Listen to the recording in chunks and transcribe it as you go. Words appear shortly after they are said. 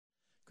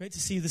Great to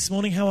see you this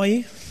morning. How are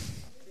you?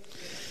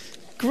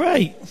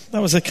 Great.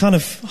 That was a kind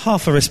of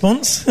half a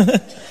response.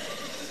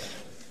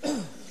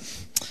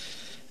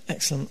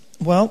 Excellent.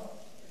 Well,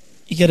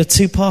 you get a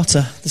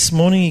two-parter this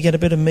morning. You get a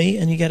bit of me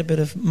and you get a bit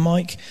of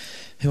Mike,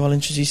 who I'll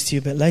introduce to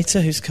you a bit later,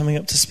 who's coming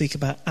up to speak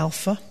about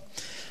Alpha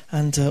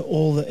and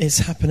all that is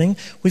happening.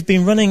 We've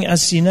been running,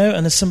 as you know,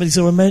 and as somebody's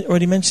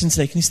already mentioned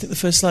today, can you stick the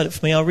first slide up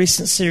for me, our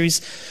recent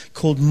series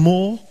called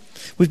More.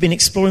 We've been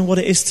exploring what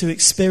it is to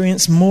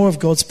experience more of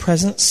God's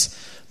presence,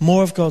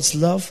 more of God's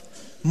love,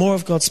 more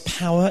of God's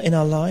power in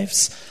our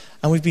lives.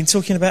 And we've been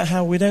talking about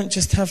how we don't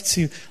just have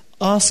to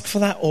ask for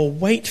that or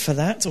wait for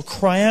that or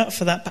cry out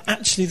for that, but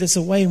actually there's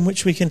a way in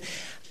which we can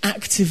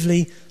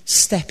actively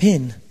step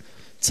in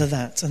to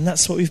that. And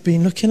that's what we've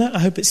been looking at. I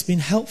hope it's been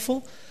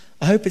helpful.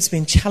 I hope it's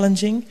been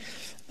challenging.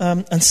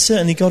 And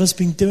certainly God has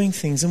been doing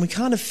things. And we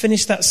kind of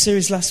finished that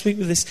series last week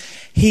with this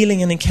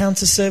healing and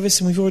encounter service.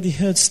 And we've already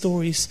heard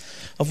stories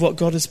of what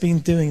God has been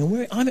doing.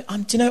 And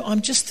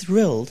I'm just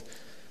thrilled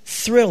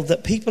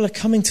that people are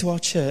coming to our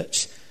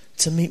church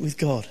to meet with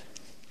God.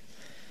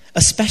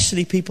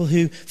 Especially people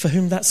for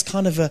whom that's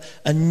kind of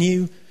a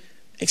new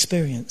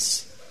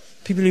experience.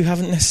 People who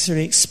haven't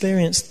necessarily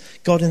experienced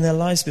God in their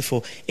lives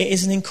before. It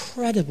is an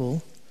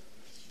incredible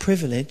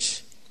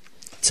privilege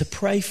to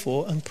pray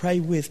for and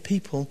pray with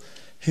people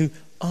who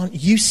aren't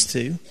used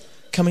to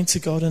coming to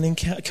God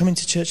and coming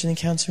to church and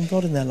encountering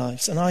God in their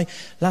lives. And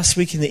last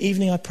week in the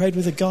evening, I prayed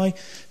with a guy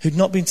who'd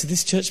not been to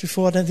this church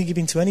before. I don't think he'd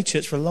been to any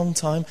church for a long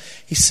time.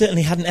 He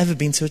certainly hadn't ever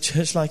been to a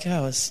church like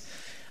ours.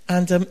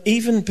 And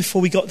even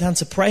before we got down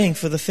to praying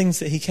for the things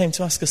that he came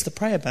to ask us to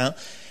pray about,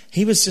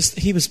 he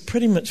was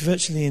pretty much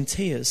virtually in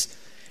tears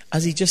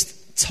as he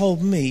just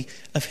told me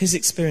of his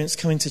experience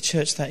coming to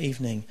church that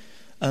evening.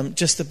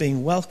 Just of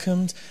being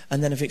welcomed,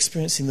 and then of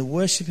experiencing the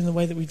worship in the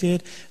way that we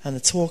did, and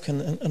the talk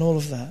and all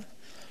of that.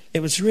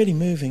 It was really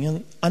moving.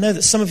 And I know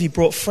that some of you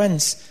brought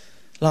friends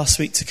last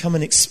week to come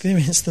and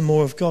experience the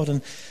more of God.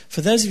 And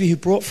for those of you who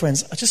brought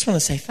friends, I just want to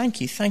say thank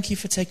you. Thank you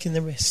for taking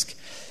the risk.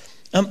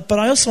 But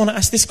I also want to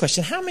ask this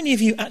question. How many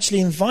of you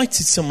actually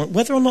invited someone,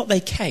 whether or not they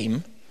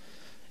came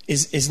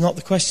is not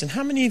the question.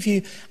 How many of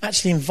you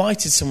actually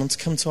invited someone to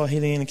come to our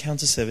Healing and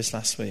Encounter service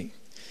last week?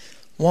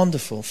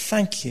 Wonderful.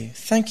 Thank you.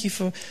 Thank you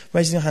for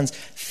raising your hands.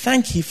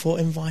 Thank you for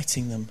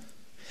inviting them.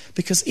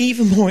 Because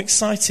even more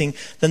exciting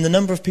than the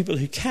number of people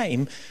who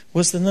came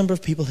was the number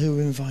of people who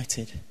were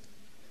invited.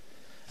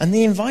 And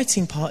the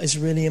inviting part is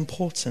really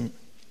important.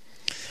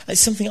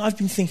 It's something I've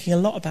been thinking a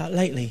lot about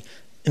lately,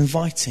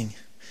 inviting.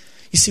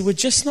 You see, we're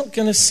just not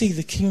going to see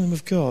the kingdom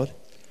of God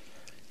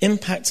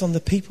impact on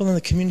the people and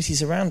the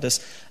communities around us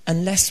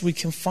unless we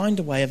can find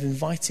a way of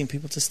inviting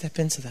people to step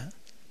into that.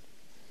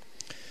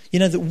 You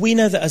know, that we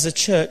know that as a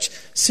church,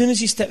 as soon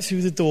as you step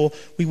through the door,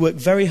 we work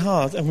very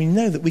hard and we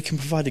know that we can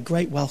provide a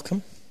great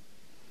welcome.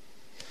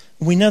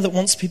 We know that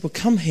once people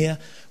come here,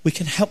 we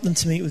can help them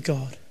to meet with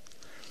God.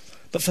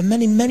 But for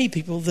many, many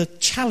people, the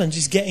challenge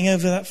is getting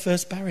over that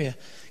first barrier,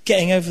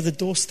 getting over the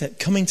doorstep,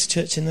 coming to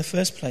church in the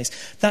first place.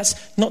 That's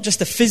not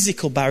just a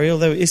physical barrier,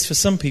 although it is for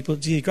some people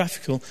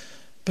geographical,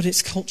 but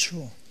it's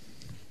cultural.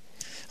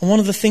 And one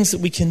of the things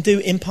that we can do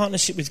in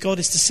partnership with God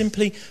is to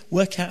simply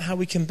work out how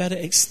we can better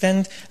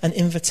extend an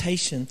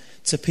invitation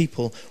to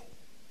people.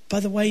 By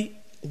the way,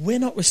 we're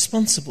not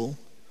responsible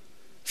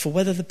for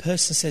whether the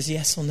person says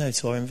yes or no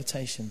to our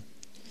invitation.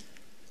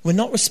 We're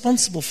not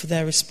responsible for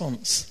their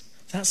response.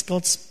 That's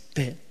God's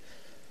bit.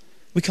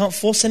 We can't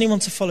force anyone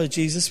to follow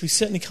Jesus. We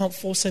certainly can't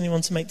force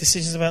anyone to make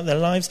decisions about their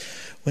lives.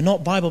 We're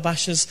not Bible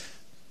bashers,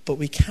 but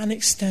we can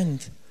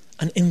extend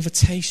an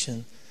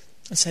invitation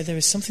and say there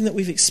is something that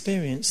we've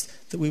experienced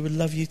that we would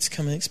love you to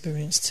come and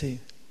experience too.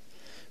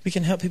 We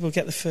can help people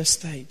get the first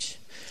stage.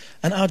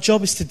 And our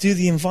job is to do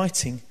the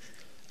inviting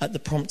at the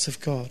prompt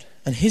of God.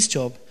 And his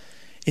job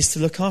is to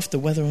look after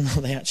whether or not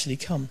they actually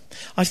come.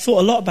 I've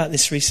thought a lot about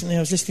this recently. I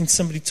was listening to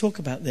somebody talk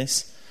about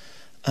this.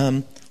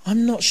 I'm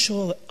not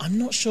sure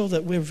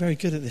that we're very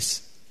good at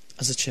this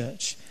as a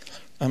church.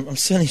 I'm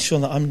certainly sure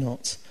that I'm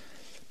not.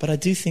 But I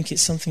do think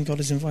it's something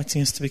God is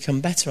inviting us to become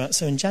better at.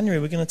 So in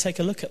January, we're going to take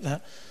a look at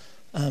that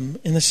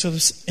in a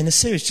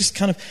series, just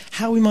kind of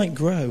how we might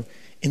grow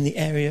in the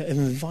area of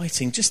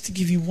inviting. Just to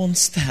give you one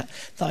stat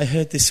that I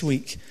heard this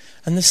week.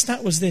 And the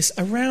stat was this: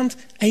 around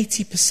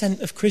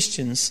 80% of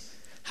Christians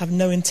have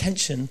no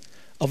intention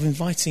of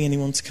inviting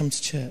anyone to come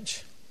to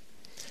church.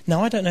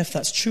 Now, I don't know if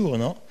that's true or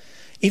not.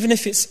 Even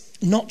if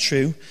it's not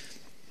true,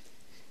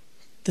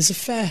 there's a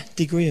fair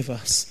degree of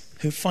us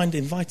who find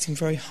inviting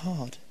very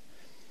hard.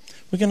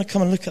 We're going to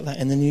come and look at that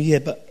in the new year,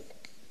 but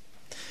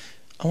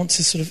I want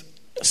to sort of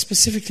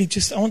specifically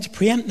I want to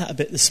preempt that a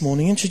bit this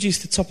morning, introduce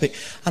the topic,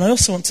 and I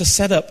also want to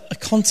set up a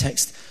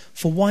context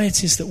for why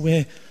it is that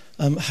we're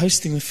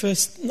hosting the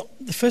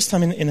first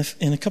time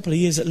in a couple of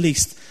years at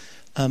least,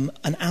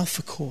 an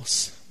Alpha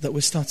course that we're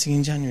starting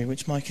in January,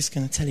 which Mike is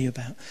going to tell you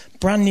about.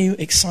 Brand new,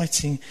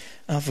 exciting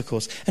Alpha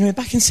course. Anyway,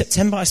 back in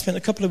September, I spent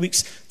a couple of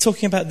weeks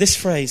talking about this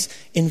phrase,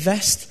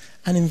 invest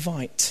and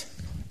invite.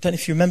 Don't know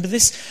if you remember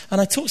this.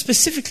 And I talked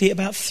specifically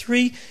about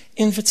 3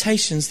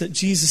 invitations that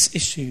Jesus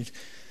issued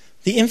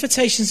The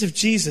invitations of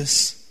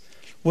Jesus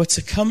were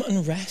to come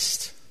and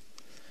rest,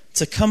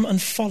 to come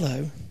and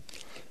follow,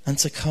 and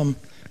to come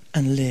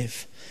and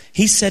live.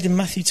 He said in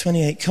Matthew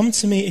 28, "Come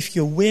to me if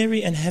you're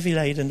weary and heavy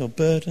laden or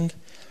burdened,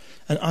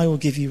 and I will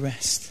give you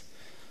rest.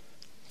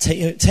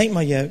 Take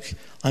my yoke.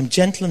 I'm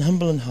gentle and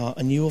humble in heart,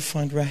 and you will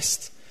find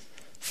rest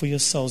for your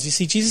souls." You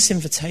see, Jesus'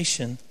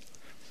 invitation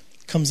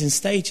comes in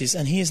stages,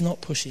 and he is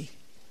not pushy.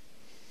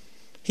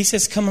 He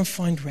says, come and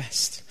find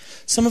rest.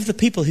 Some of the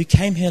people who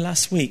came here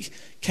last week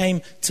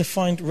came to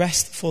find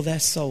rest for their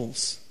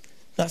souls.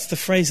 That's the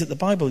phrase that the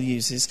Bible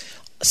uses.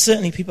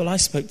 Certainly people I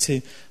spoke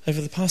to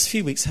over the past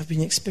few weeks have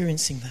been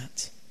experiencing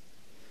that.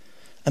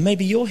 And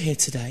maybe you're here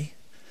today,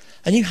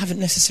 and you haven't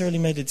necessarily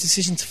made a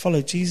decision to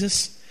follow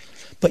Jesus,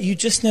 but you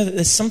just know that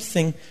there's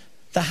something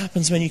that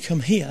happens when you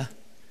come here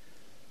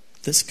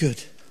that's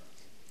good.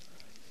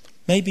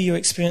 Maybe you're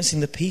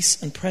experiencing the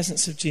peace and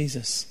presence of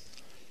Jesus,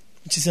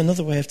 which is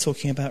another way of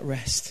talking about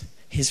rest,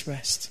 his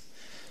rest.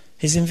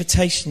 His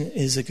invitation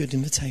is a good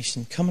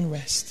invitation. Come and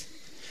rest.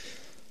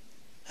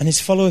 And his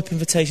follow-up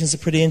invitations are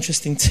pretty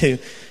interesting too.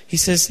 He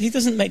says, he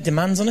doesn't make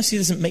demands on us. He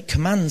doesn't make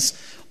commands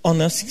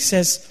on us. He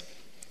says,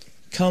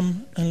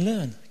 come and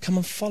learn. Come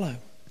and follow.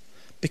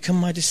 Become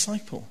my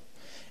disciple.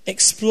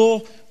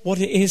 Explore what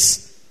it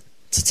is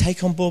to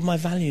take on board my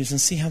values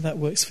and see how that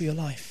works for your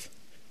life.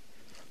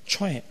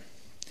 Try it.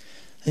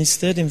 And his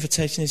third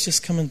invitation is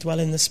just come and dwell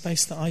in the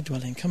space that I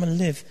dwell in. Come and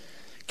live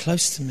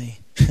close to me.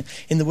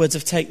 In the words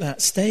of Take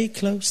That, stay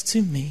close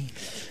to me.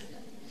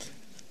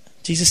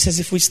 Jesus says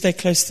if we stay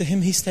close to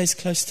him, he stays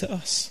close to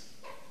us.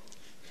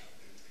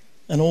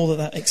 And all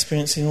that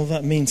experiencing, all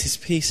that means, his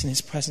peace and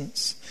his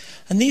presence.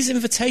 And these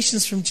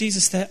invitations from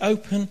Jesus, they're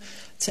open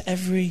to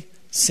every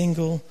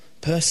single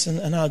person.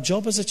 And our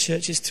job as a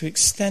church is to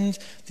extend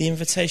the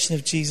invitation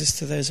of Jesus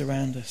to those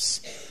around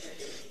us.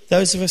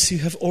 Those of us who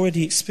have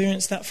already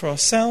experienced that for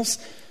ourselves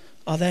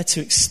are there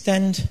to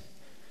extend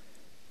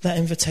that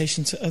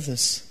invitation to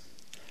others.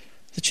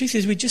 The truth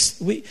is,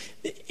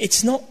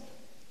 it's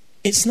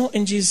not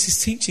in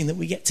Jesus' teaching that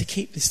we get to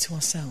keep this to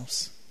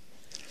ourselves.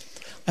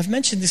 I've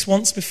mentioned this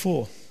once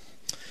before,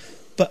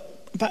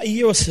 but about a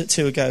year or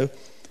two ago,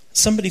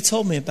 somebody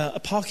told me about a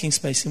parking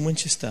space in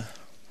Winchester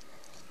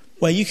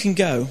where you can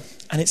go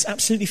and it's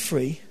absolutely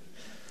free.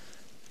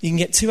 You can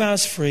get 2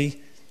 hours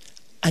free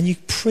and you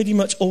pretty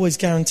much always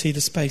guaranteed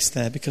a space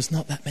there because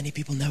not that many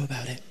people know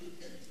about it.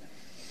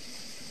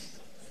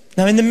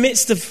 Now, in the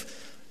midst of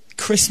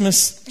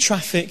Christmas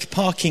traffic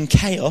parking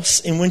chaos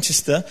in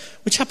Winchester,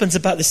 which happens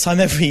about this time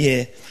every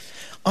year,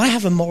 I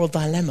have a moral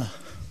dilemma.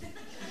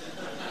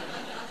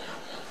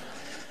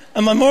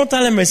 And my moral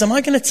dilemma is, am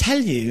I going to tell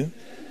you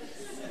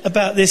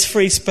about this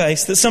free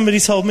space that somebody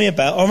told me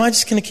about, or am I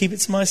just going to keep it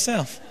to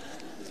myself?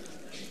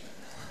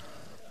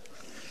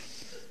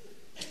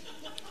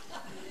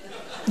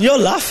 You're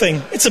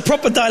laughing. It's a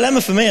proper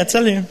dilemma for me, I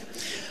tell you.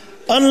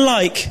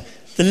 Unlike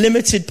the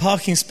limited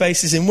parking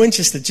spaces in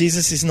Winchester,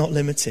 Jesus is not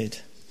limited.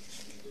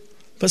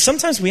 But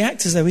sometimes we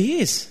act as though he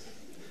is,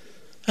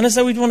 and as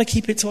though we'd want to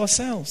keep it to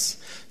ourselves.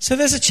 So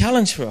there's a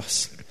challenge for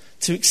us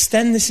to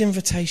extend this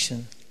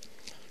invitation.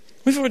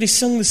 We've already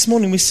sung this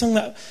morning. We sung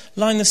that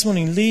line this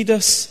morning. Lead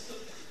us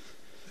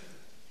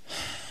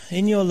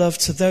in your love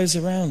to those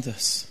around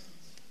us.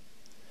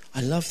 I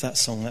love that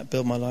song, that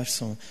Build My Life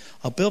song.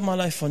 I'll build my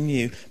life on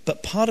you,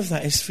 but part of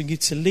that is for you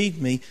to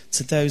lead me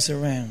to those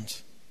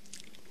around.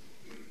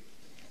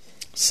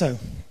 So,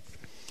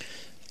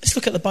 let's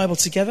look at the Bible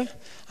together.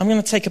 I'm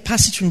going to take a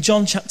passage from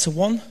John chapter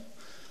 1.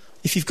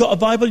 If you've got a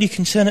Bible, you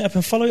can turn it up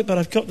and follow it, but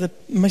I've got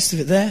most of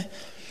it there.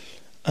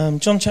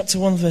 John chapter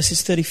 1,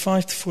 verses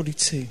 35 to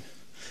 42.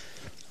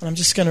 And I'm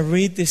just going to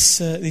read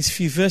these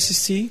few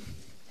verses to you.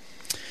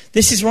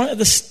 This is right at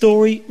the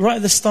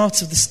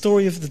start of the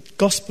story of the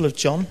Gospel of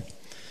John,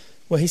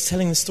 where he's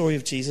telling the story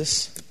of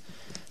Jesus.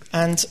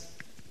 And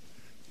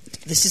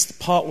this is the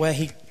part where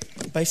he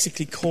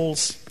basically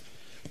calls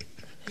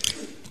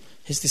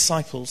his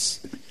disciples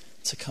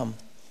to come.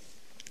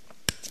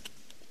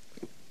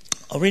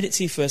 I'll read it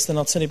to you first, then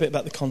I'll tell you a bit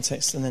about the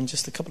context, and then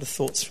just a couple of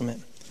thoughts from it.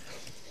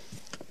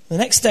 The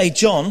next day,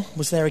 John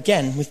was there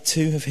again with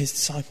 2 of his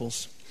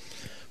disciples.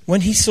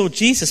 When he saw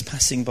Jesus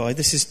passing by,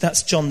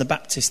 that's John the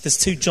Baptist. There's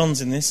 2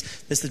 Johns in this.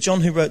 There's the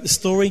John who wrote the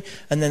story,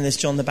 and then there's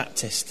John the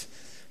Baptist.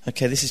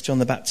 Okay, this is John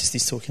the Baptist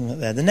he's talking about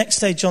there. The next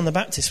day, John the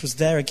Baptist was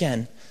there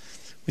again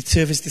with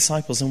 2 of his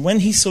disciples. And when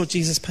he saw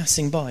Jesus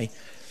passing by,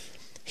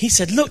 he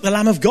said, "Look, the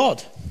Lamb of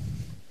God."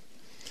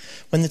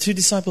 When the 2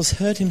 disciples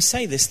heard him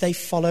say this, they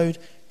followed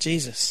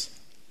Jesus.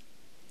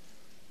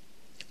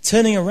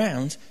 Turning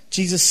around,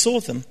 Jesus saw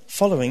them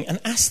following and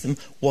asked them,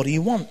 "What do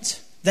you want?"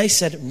 They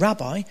said,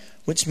 "Rabbi,"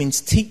 which means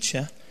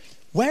teacher,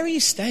 "where are you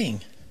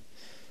staying?"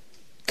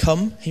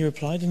 "Come," he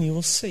replied, "and you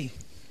will see."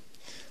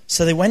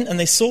 So they went and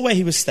they saw where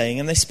he was staying,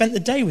 and they spent the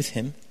day with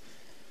him.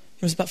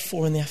 It was about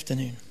 4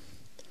 p.m.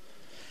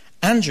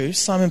 Andrew,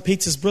 Simon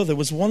Peter's brother,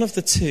 was one of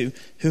the 2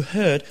 who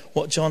heard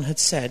what John had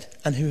said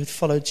and who had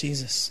followed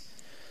Jesus.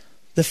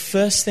 The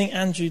first thing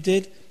Andrew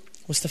did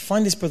was to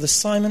find his brother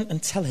Simon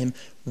and tell him,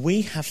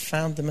 we have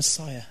found the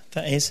Messiah,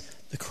 that is,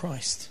 the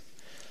Christ.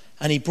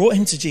 And he brought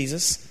him to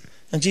Jesus,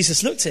 and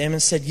Jesus looked at him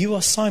and said, you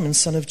are Simon,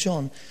 son of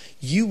John.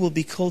 You will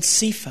be called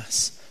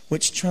Cephas,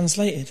 which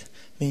translated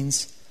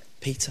means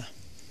Peter.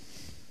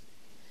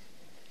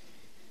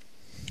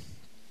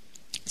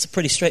 It's a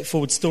pretty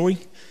straightforward story.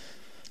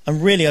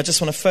 And really, I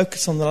just want to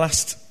focus on the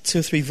last 2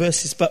 or 3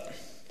 verses. But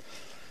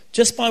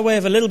just by way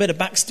of a little bit of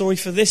backstory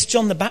for this,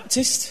 John the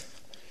Baptist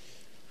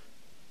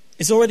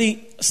has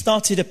already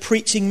started a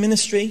preaching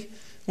ministry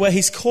where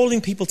he's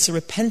calling people to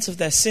repent of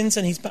their sins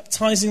and he's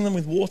baptizing them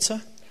with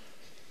water.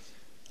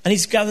 And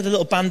he's gathered a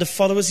little band of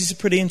followers. He's a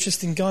pretty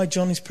interesting guy,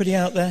 John. He's pretty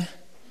out there.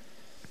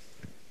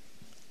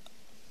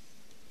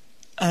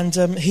 And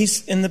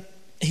he's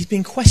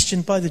been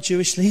questioned by the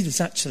Jewish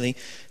leaders, actually.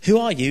 Who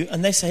are you?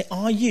 And they say,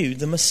 are you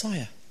the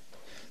Messiah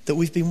that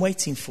we've been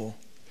waiting for?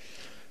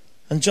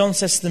 And John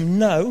says to them,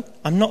 no,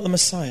 I'm not the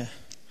Messiah.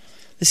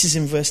 This is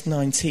in verse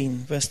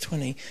 19, verse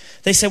 20.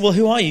 They say, well,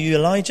 who are you? Are you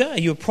Elijah? Are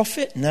you a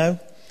prophet? No.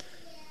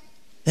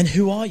 Then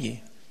who are you?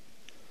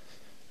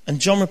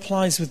 And John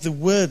replies with the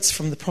words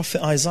from the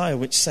prophet Isaiah,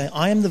 which say,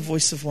 I am the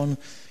voice of one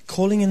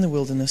calling in the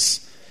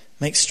wilderness,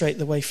 make straight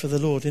the way for the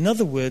Lord. In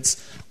other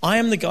words, I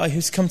am the guy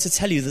who's come to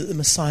tell you that the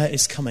Messiah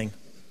is coming.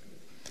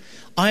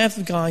 I have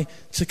the guy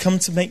to come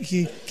to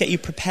get you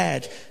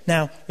prepared.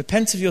 Now,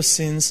 repent of your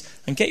sins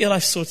and get your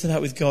life sorted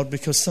out with God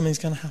because something's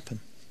going to happen.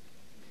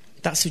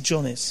 That's who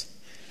John is.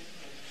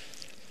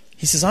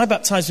 He says, I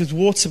baptize with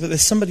water, but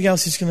there's somebody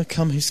else who's going to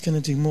come who's going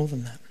to do more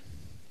than that.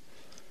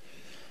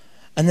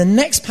 And the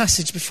next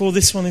passage before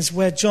this one is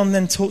where John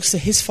then talks to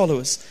his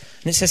followers.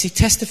 And it says he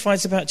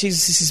testifies about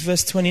Jesus. This is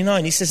verse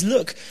 29. He says,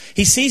 look,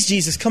 he sees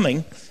Jesus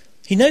coming.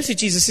 He knows who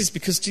Jesus is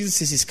because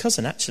Jesus is his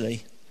cousin,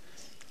 actually.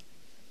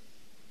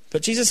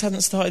 But Jesus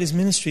hadn't started his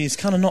ministry. He's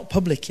kind of not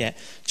public yet.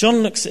 John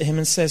looks at him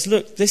and says,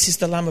 look, this is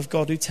the Lamb of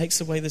God who takes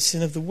away the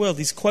sin of the world.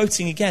 He's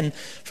quoting again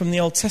from the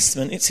Old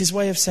Testament. It's his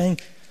way of saying,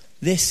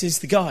 this is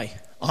the guy.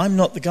 I'm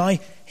not the guy.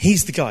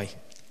 He's the guy.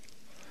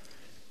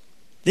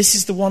 This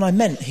is the one I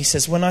meant, he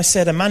says, when I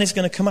said a man is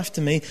going to come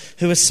after me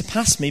who has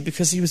surpassed me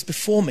because he was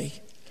before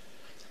me.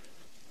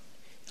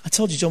 I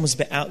told you John was a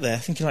bit out there. I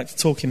think he liked to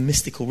talk in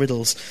mystical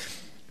riddles.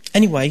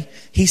 Anyway,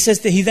 he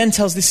says that he then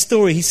tells this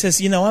story. He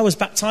says, I was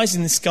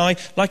baptizing this guy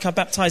like I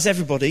baptize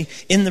everybody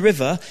in the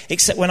river,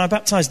 except when I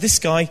baptized this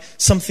guy,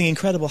 something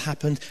incredible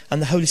happened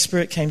and the Holy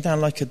Spirit came down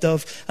like a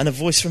dove and a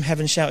voice from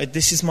heaven shouted,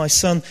 this is my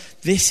son,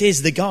 this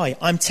is the guy.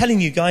 I'm telling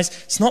you guys,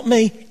 it's not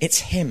me, it's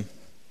him.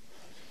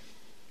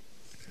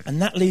 And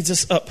that leads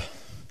us up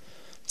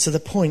to the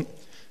point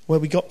where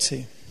we got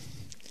to.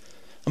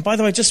 And by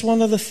the way, just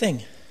one other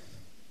thing.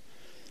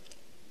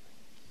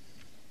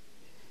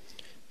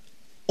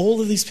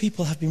 All of these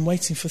people have been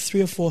waiting for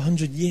 300 or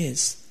 400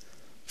 years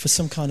for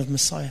some kind of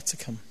Messiah to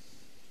come.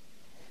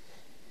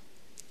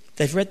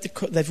 They've read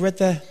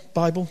their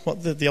Bible,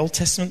 the Old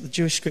Testament, the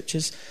Jewish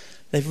scriptures.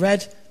 They've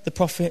read the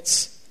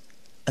prophets,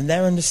 and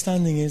their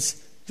understanding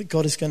is that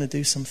God is going to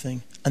do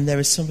something, and there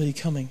is somebody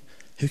coming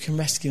who can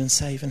rescue and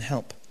save and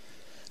help.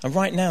 And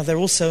right now they're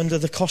also under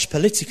the cosh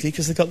politically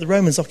because they've got the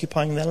Romans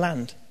occupying their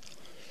land.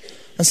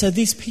 And so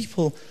these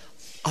people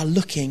are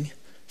looking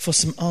for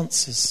some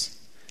answers.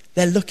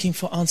 They're looking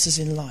for answers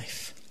in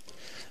life.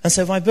 And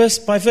so by verse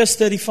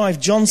 35,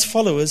 John's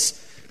followers,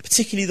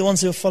 particularly the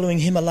ones who are following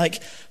him, are like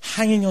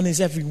hanging on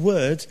his every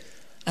word,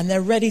 and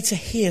they're ready to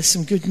hear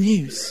some good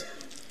news.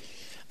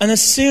 And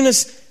as soon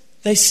as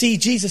they see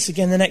Jesus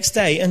again the next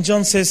day, and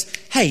John says,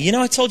 hey,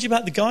 I told you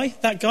about that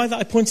guy that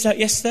I pointed out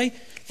yesterday?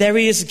 There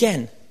he is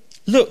again.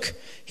 Look,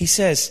 he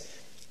says,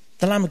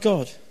 the Lamb of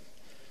God.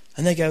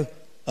 And they go,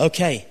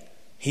 okay,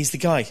 he's the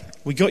guy.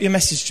 We got your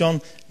message,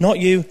 John. Not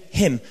you,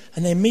 him.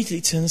 And they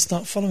immediately turn and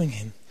start following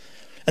him.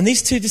 And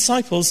these 2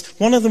 disciples,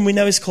 one of them we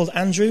know is called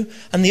Andrew,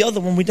 and the other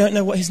one we don't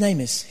know what his name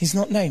is. He's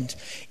not named.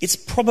 It's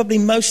probably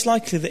most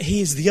likely that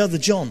he is the other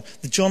John,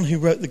 the John who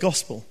wrote the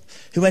gospel,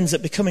 who ends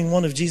up becoming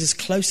one of Jesus'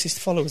 closest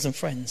followers and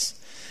friends.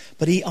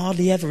 But he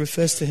hardly ever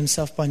refers to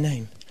himself by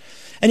name.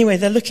 Anyway,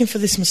 they're looking for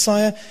this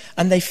Messiah,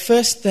 and their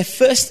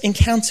first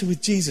encounter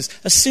with Jesus,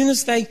 as soon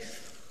as they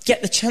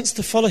get the chance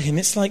to follow him,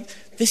 it's like,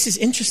 this is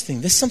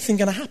interesting. There's something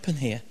going to happen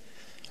here.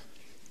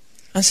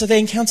 And so they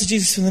encounter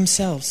Jesus for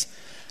themselves.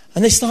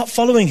 And they start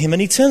following him,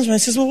 and he turns around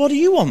and says, well, what do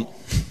you want?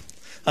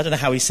 I don't know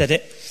how he said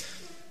it.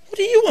 What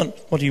do you want?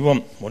 What do you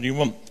want? What do you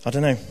want? I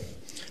don't know.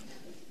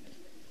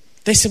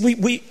 They said,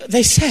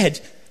 they said,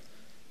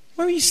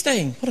 where are you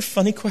staying? What a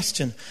funny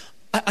question.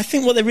 I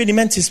think what they really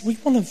meant is, we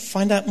want to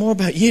find out more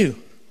about you.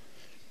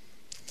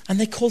 And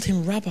they called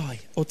him rabbi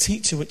or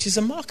teacher, which is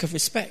a mark of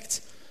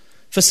respect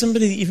for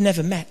somebody that you've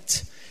never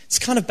met. It's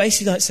kind of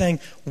basically like saying,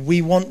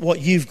 we want what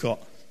you've got.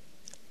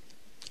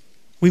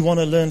 We want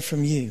to learn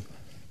from you.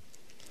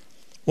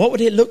 What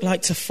would it look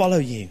like to follow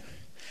you?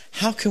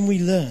 How can we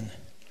learn?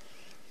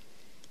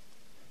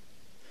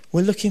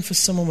 We're looking for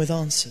someone with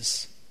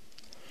answers.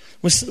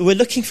 We're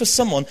looking for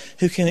someone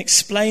who can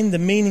explain the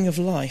meaning of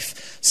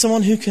life,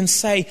 someone who can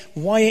say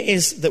why it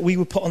is that we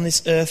were put on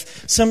this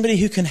earth, somebody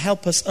who can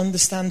help us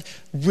understand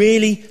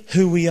really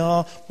who we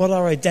are, what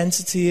our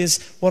identity is,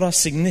 what our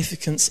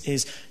significance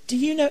is. Do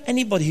you know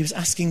anybody who's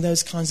asking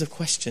those kinds of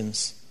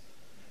questions?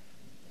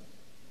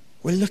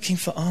 We're looking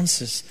for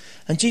answers.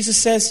 And Jesus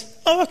says,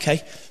 oh,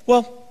 okay,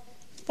 well,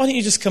 why don't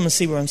you just come and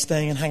see where I'm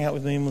staying and hang out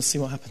with me and we'll see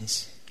what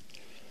happens.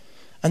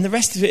 And the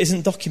rest of it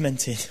isn't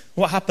documented.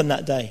 What happened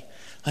that day?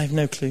 I have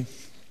no clue.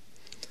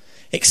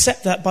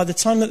 Except that by the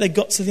time that they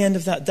got to the end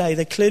of that day,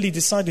 they clearly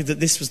decided that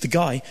this was the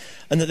guy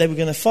and that they were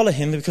going to follow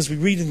him, because we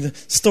read in the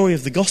story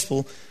of the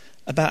gospel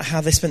about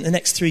how they spent the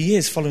next 3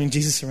 years following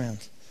Jesus around.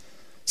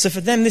 So for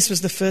them, this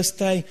was the first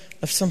day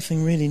of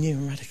something really new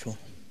and radical.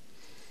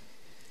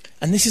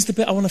 And this is the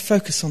bit I want to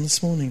focus on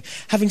this morning.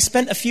 Having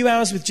spent a few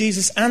hours with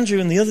Jesus, Andrew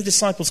and the other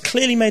disciples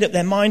clearly made up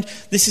their mind,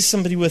 this is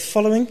somebody worth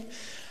following.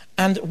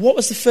 And what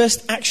was the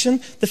first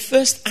action? The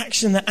first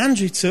action that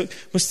Andrew took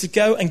was to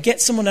go and get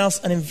someone else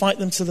and invite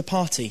them to the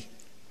party.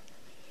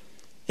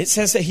 It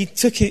says that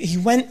he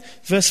went,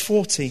 verse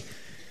 40.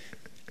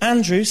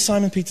 Andrew,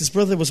 Simon Peter's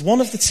brother, was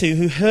one of the two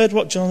who heard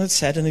what John had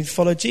said and who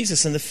followed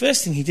Jesus. And the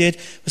first thing he did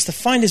was to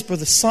find his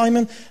brother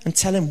Simon and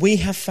tell him, we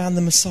have found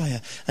the Messiah.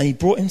 And he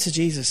brought him to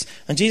Jesus.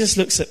 And Jesus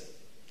looks at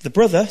the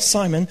brother,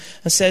 Simon,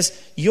 and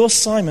says, you're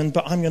Simon,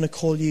 but I'm going to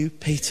call you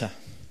Peter.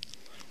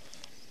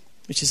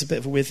 Which is a bit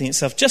of a weird thing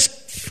itself.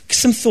 Just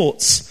some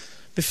thoughts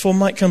before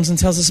Mike comes and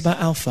tells us about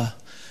Alpha.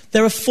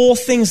 There are 4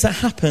 things that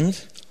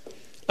happened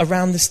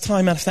around this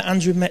time after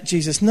Andrew met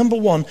Jesus. Number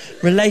 1,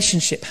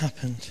 relationship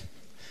happened.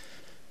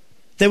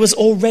 There was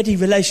already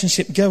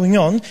relationship going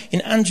on.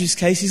 In Andrew's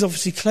case, he's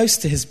obviously close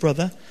to his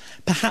brother,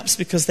 perhaps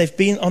because they've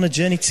been on a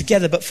journey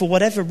together. But for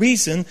whatever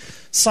reason,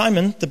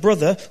 Simon, the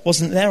brother,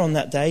 wasn't there on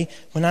that day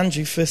when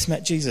Andrew first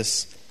met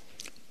Jesus.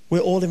 We're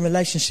all in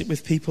relationship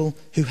with people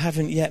who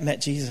haven't yet met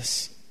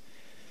Jesus.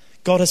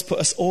 God has put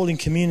us all in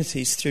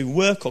communities through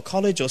work or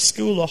college or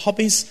school or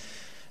hobbies,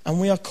 and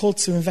we are called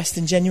to invest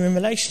in genuine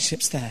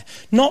relationships there.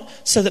 Not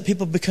so that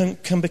people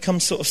can become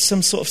sort of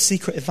some sort of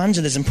secret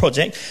evangelism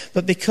project,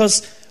 but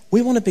because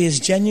we want to be as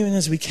genuine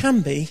as we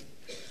can be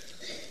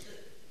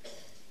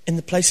in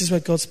the places where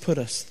God's put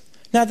us.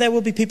 Now, there will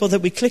be people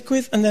that we click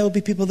with and there will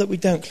be people that we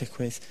don't click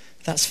with.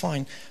 That's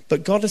fine.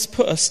 But God has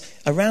put us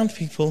around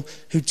people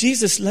who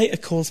Jesus later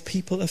calls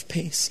people of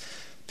peace.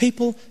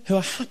 People who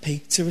are happy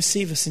to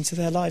receive us into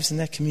their lives and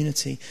their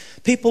community.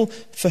 People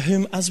for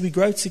whom, as we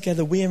grow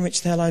together, we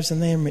enrich their lives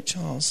and they enrich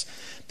ours.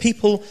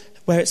 People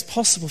where it's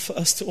possible for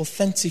us to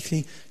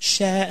authentically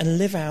share and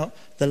live out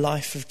the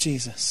life of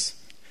Jesus.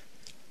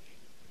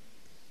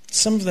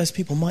 Some of those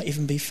people might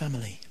even be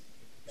family.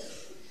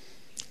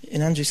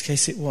 In Andrew's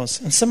case, it was.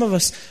 And some of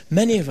us,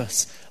 many of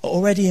us, are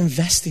already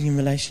investing in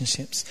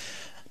relationships.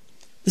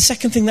 The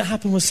second thing that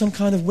happened was some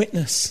kind of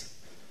witness.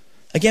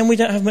 Again, we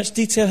don't have much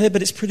detail here,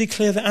 but it's pretty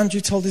clear that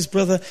Andrew told his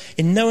brother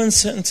in no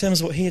uncertain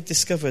terms what he had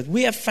discovered.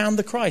 We have found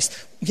the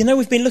Christ. You know,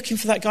 we've been looking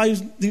for that guy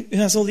who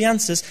has all the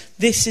answers.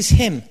 This is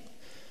him.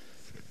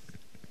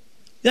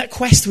 That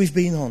quest we've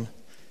been on.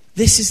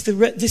 This is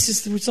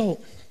the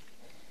result.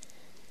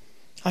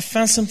 I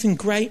found something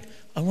great.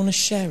 I want to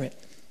share it.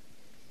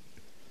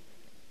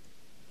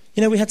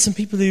 You know, we had some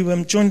people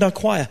who joined our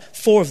choir,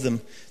 4 of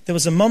them. There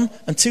was a mum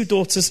and 2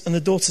 daughters and the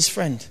daughter's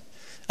friend.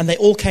 And they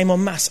all came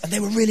en masse, and they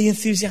were really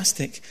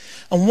enthusiastic.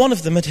 And one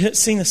of them had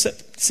seen us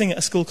sing at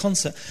a school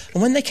concert.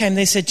 And when they came,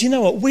 they said, you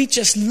know what, we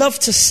just love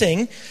to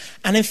sing.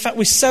 And in fact,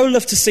 we so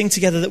love to sing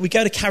together that we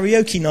go to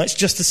karaoke nights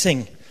just to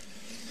sing.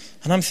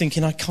 And I'm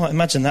thinking, I can't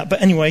imagine that.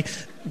 But anyway,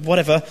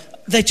 whatever.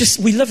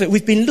 We love it.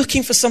 We've been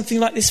looking for something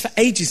like this for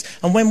ages.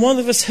 And when one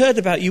of us heard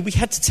about you, we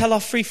had to tell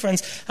our 3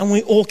 friends, and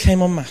we all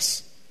came en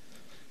masse.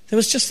 There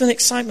was just an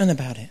excitement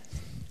about it.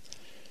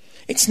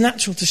 It's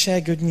natural to share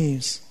good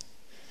news.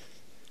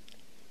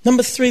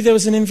 Number 3, there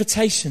was an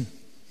invitation.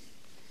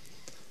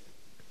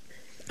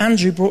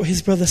 Andrew brought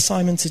his brother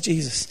Simon to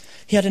Jesus.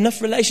 He had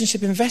enough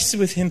relationship invested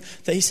with him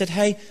that he said,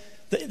 hey,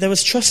 there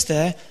was trust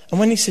there. And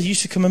when he said, you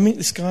should come and meet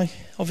this guy,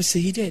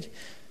 obviously he did.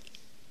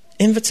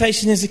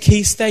 Invitation is a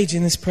key stage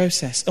in this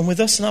process. And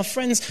with us and our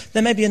friends,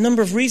 there may be a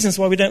number of reasons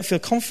why we don't feel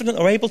confident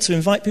or able to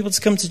invite people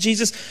to come to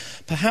Jesus.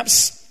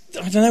 Perhaps,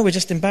 I don't know, we're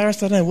just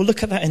embarrassed. I don't know. We'll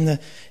look at that in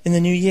the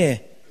new year.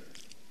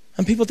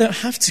 And people don't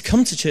have to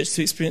come to church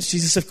to experience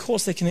Jesus. Of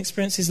course, they can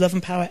experience his love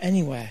and power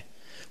anywhere.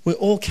 We're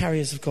all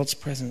carriers of God's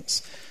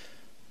presence.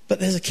 But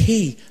there's a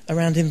key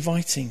around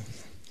inviting,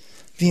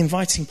 the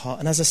inviting part.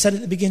 And as I said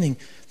at the beginning,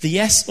 the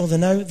yes or the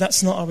no,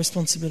 that's not our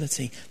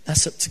responsibility.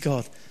 That's up to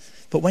God.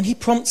 But when he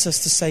prompts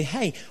us to say,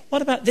 hey,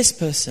 what about this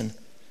person?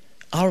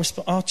 Our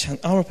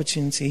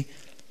opportunity,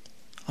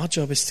 our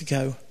job is to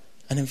go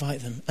and invite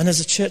them. And as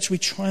a church, we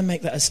try and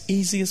make that as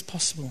easy as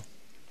possible.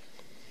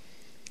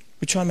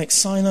 We try and make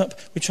sign up,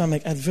 we try and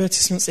make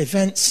advertisements,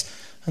 events,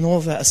 and all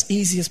of that as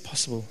easy as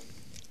possible.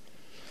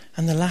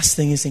 And the last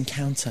thing is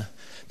encounter.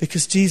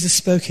 Because Jesus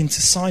spoke into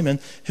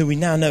Simon, who we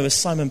now know as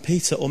Simon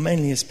Peter, or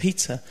mainly as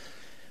Peter,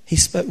 He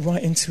spoke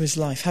right into his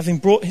life. Having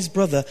brought his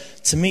brother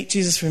to meet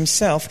Jesus for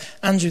himself,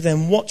 Andrew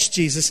then watched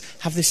Jesus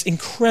have this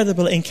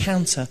incredible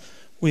encounter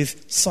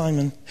with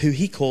Simon, who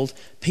he called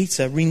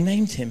Peter,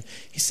 renamed him.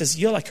 He says,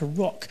 "You're like a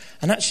rock."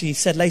 And actually he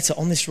said later,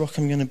 "On this rock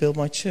I'm going to build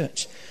my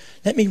church."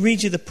 Let me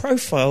read you the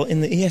profile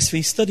in the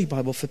ESV Study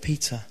Bible for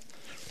Peter.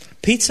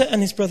 Peter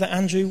and his brother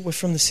Andrew were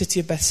from the city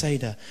of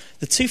Bethsaida.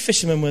 The two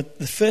fishermen were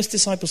the first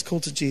disciples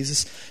called to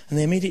Jesus, and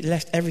they immediately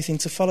left everything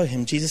to follow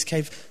him. Jesus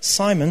gave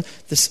Simon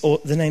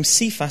the name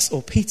Cephas,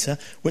 or Peter,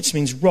 which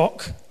means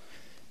rock.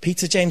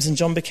 Peter, James and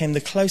John became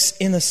the close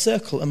inner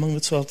circle among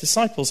the 12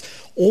 disciples.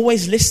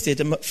 Always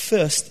listed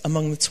first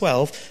among the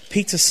 12,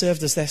 Peter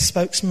served as their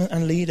spokesman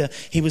and leader.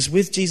 He was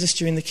with Jesus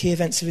during the key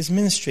events of his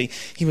ministry.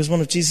 He was one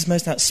of Jesus'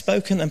 most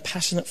outspoken and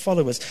passionate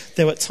followers.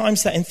 There were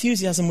times that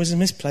enthusiasm was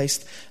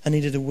misplaced and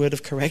needed a word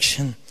of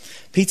correction.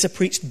 Peter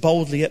preached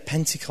boldly at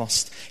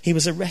Pentecost. He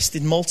was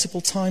arrested multiple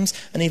times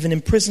and even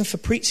imprisoned for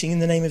preaching in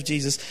the name of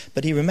Jesus,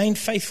 but he remained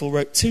faithful,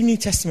 wrote 2 New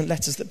Testament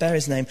letters that bear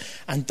his name,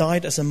 and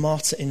died as a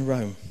martyr in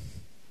Rome.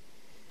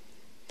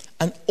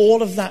 And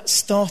all of that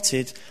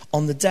started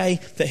on the day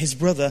that his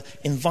brother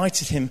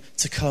invited him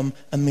to come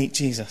and meet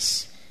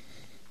Jesus.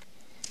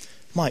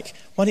 Mike,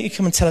 why don't you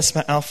come and tell us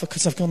about Alpha,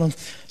 because I've gone on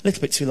a little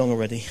bit too long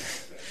already.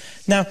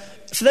 Now,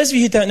 for those of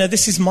you who don't know,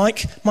 this is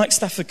Mike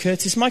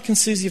Stafford-Curtis. Mike and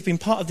Susie have been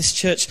part of this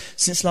church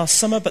since last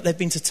summer, but they've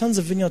been to tons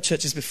of Vineyard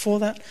churches before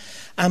that.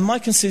 And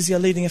Mike and Susie are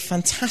leading a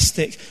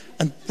fantastic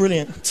and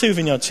brilliant 2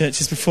 Vineyard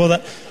churches before that.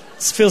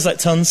 It feels like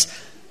tons.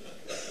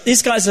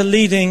 These guys are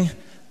leading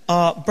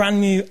our brand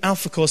new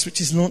Alpha course,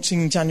 which is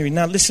launching in January.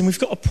 Now, listen, we've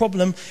got a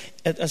problem,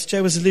 as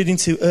Joe was alluding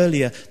to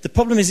earlier. The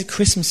problem is that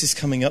Christmas is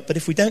coming up, but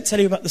if we don't tell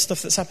you about the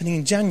stuff that's happening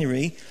in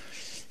January,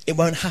 it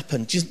won't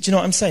happen. Do you know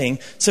what I'm saying?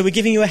 So we're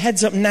giving you a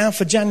heads up now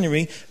for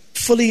January,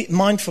 fully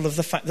mindful of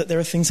the fact that there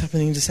are things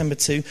happening in December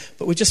too,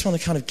 but we just want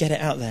to kind of get it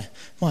out there.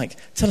 Mike,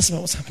 tell us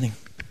about what's happening.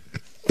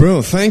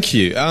 Bro, thank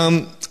you.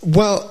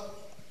 Well,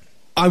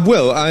 I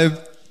will.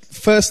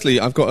 Firstly,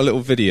 I've got a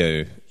little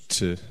video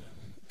to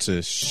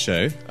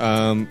show.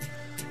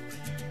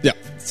 Yeah,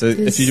 so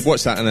if you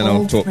watch that and then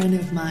I'll talk. Friend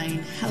of mine,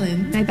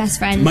 Helen. My best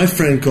friend. My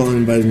friend Colin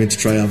invited me to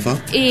try Alpha.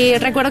 Y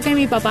recuerdo que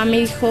mi papá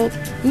me dijo,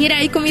 mira,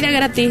 hay comida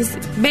gratis,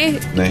 ve.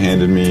 They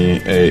handed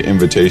me a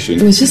invitation.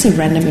 It was just a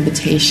random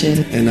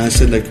invitation. And I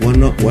said, like, why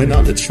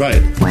not? Let's try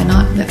it. Why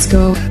not? Let's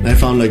go. And I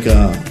found like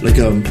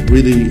a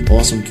really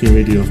awesome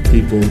community of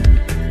people.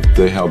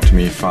 They helped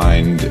me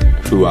find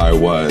who I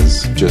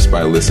was just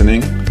by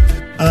listening.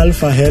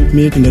 Alpha helped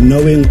me in the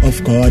knowing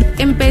of God.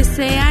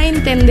 Empecé a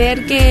entender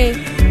que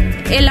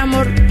el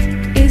amor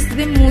es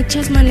de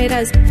muchas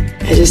maneras.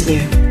 I just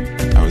knew.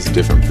 I was a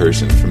different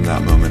person from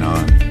that moment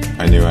on.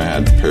 I knew I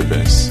had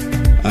purpose.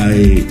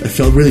 I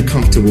felt really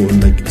comfortable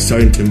and like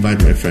starting to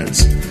invite my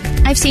friends.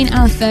 I've seen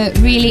Alpha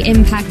really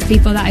impact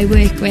people that I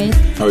work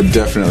with. I would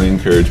definitely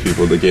encourage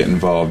people to get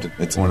involved.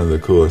 It's one of the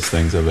coolest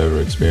things I've ever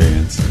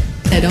experienced.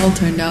 It all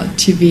turned out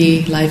to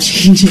be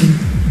life-changing.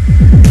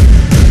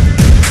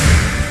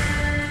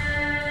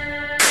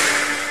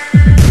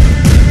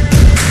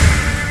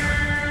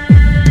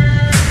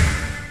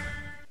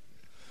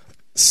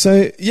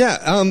 So,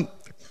 yeah,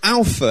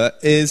 Alpha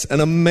is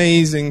an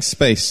amazing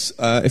space.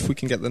 If we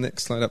can get the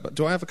next slide up.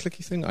 Do I have a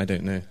clicky thing? I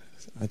don't know.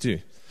 I do.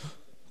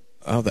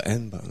 Oh, the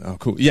N button. Oh,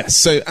 cool. Yes,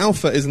 so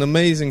Alpha is an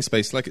amazing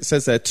space, like it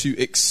says there, to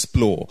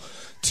explore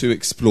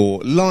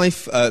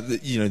life,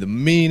 the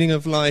meaning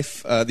of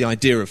life, the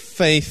idea of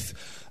faith.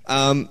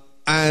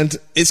 And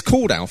it's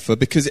called Alpha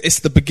because it's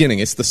the beginning,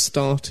 it's the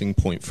starting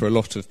point for a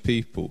lot of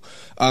people.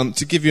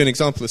 To give you an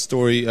example, a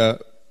story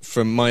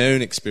from my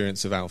own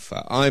experience of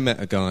Alpha. I met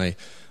a guy,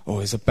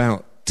 it's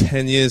about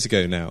 10 years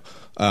ago now.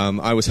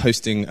 I was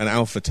hosting an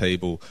Alpha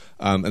table,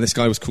 and this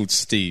guy was called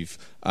Steve.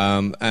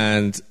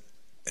 And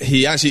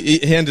he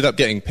ended up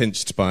getting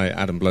pinched by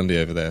Adam Blundy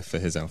over there for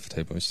his Alpha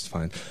table, which is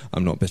fine.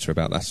 I'm not bitter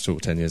about that at all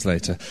 10 years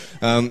later.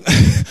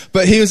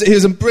 But he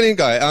was a brilliant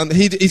guy.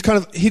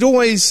 He'd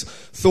always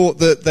thought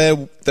that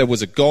there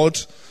was a God,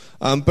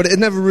 but it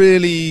never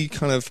really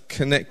kind of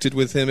connected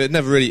with him. It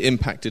never really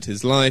impacted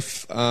his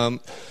life.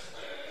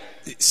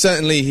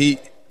 Certainly he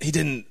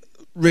didn't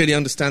really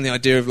understand the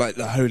idea of like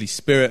the Holy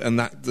Spirit, and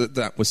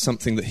that was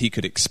something that he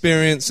could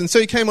experience. And so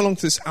he came along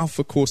to this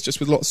Alpha course just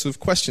with lots of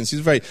questions.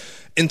 He's a very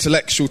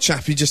intellectual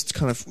chap. He just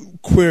kind of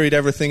queried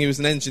everything. He was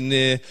an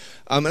engineer,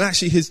 and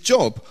actually his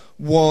job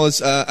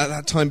was at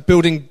that time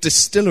building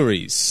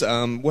distilleries,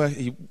 where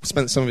he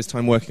spent some of his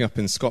time working up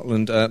in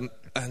Scotland, and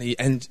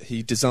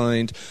he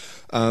designed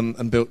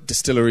and built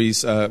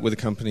distilleries with a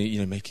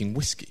company making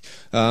whiskey.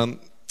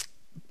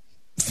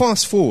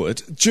 Fast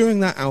forward, during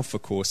that Alpha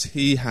course,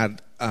 he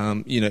had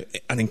an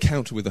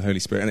encounter with the Holy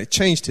Spirit, and it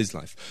changed his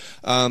life.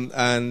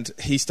 And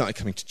he started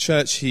coming to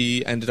church.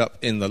 He ended up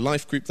in the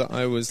life group that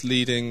I was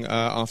leading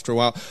after a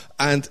while.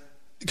 And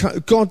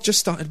God just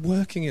started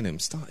working in him,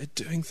 started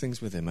doing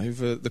things with him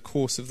over the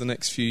course of the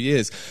next few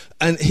years.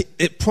 And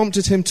it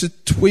prompted him to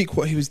tweak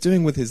what he was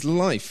doing with his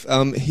life.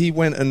 He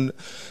went and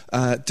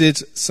did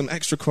some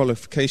extra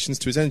qualifications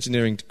to his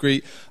engineering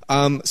degree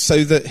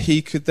so that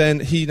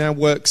he now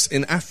works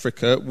in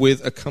Africa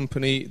with a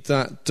company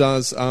that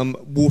does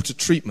water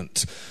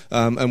treatment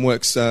and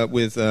works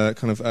with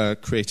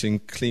creating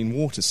clean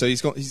water. So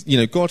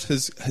God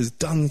has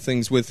done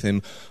things with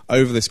him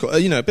over this,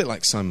 a bit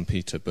like Simon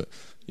Peter, but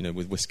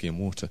with whiskey and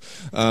water.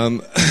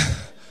 And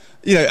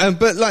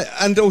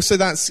also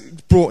that's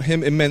brought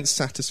him immense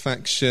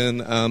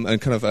satisfaction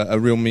and kind of a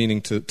real meaning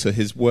to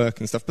his work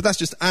and stuff. But that's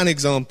just an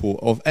example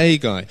of a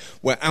guy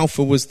where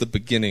Alpha was the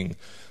beginning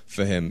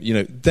for him.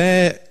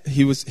 There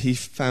he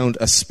found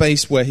a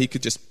space where he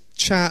could just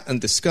chat and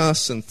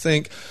discuss and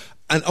think,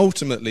 and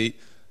ultimately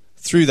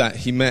through that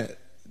he met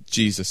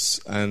Jesus,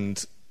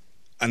 and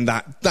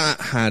that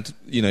had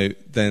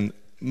then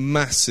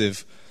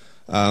massive.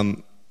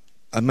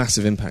 A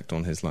massive impact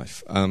on his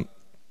life.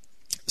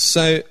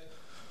 So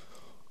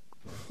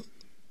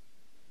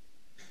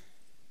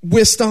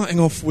we're starting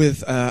off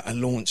with a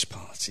launch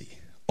party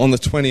on the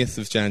 20th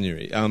of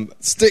January. I'm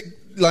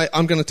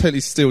going to totally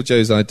steal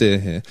Joe's idea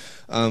here.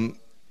 I'm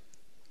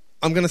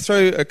going to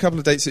throw a couple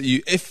of dates at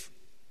you.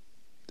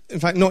 In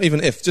fact, not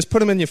even if, just put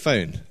them in your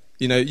phone.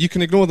 You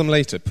can ignore them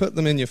later. Put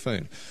them in your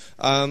phone.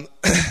 The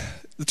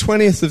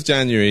 20th of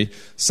January,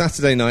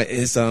 Saturday night,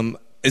 is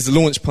a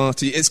launch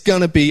party. It's going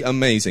to be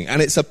amazing.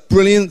 And it's a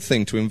brilliant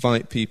thing to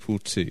invite people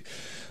to.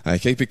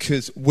 Okay,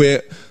 because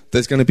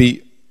there's going to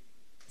be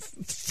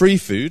free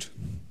food.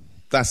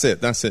 That's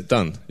it,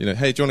 done.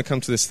 Hey, do you want to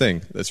come to this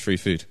thing? There's free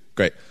food.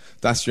 Great.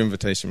 That's your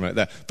invitation right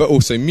there. But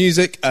also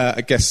music,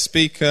 a guest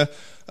speaker,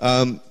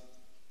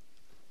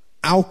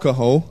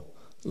 alcohol,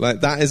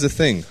 that is a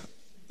thing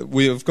that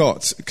we have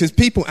got. Because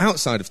people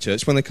outside of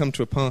church, when they come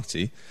to a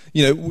party,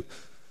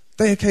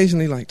 they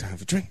occasionally like to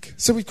have a drink.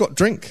 So we've got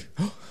drink.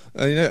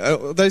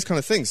 Those kind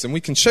of things, and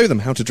we can show them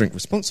how to drink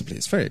responsibly.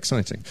 It's very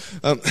exciting.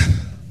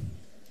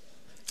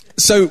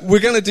 So we're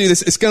going to do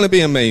this. It's going to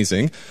be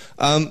amazing.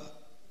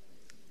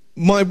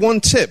 My one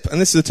tip,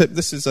 and this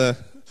is a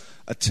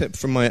tip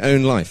from my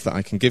own life that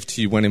I can give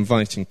to you when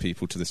inviting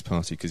people to this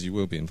party, because you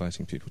will be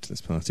inviting people to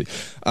this party,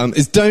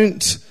 is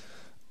don't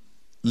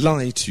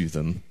lie to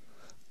them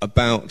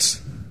about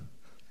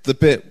the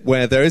bit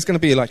where there is going to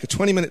be like a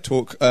 20-minute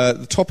talk,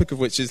 the topic of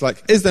which is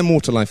is there more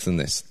to life than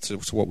this, to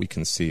what we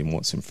can see and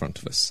what's in front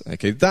of us?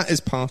 Okay, that is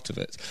part of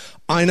it.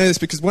 I know this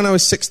because when I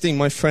was 16,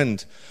 my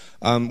friend,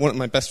 one of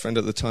my best friend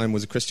at the time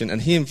was a Christian,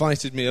 and he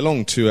invited me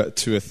along to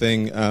a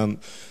thing.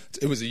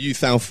 It was a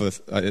youth alpha,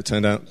 it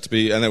turned out to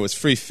be, and there was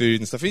free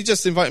food and stuff. He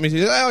just invited me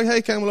to,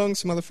 hey, come along,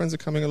 some other friends are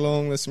coming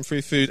along, there's some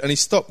free food, and he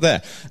stopped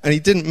there. And he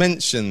didn't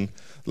mention,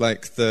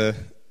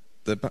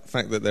 the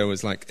fact that there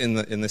was,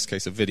 in this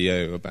case, a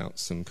video about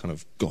some kind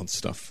of God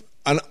stuff.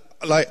 And,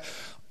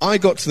 I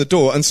got to the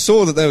door and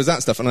saw that there was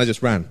that stuff, and I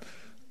just ran.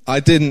 I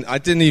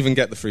didn't even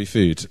get the free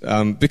food,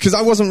 because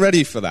I wasn't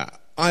ready for that.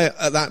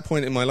 At that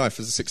point in my life,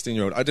 as a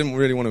 16-year-old, I didn't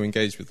really want to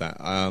engage with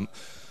that.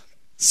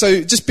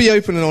 So just be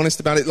open and honest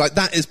about it.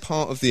 That is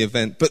part of the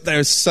event, but there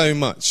is so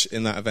much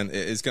in that event.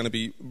 It is going to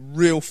be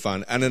real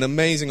fun and an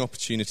amazing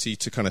opportunity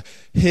to kind of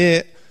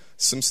hear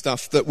some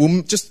stuff that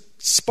will just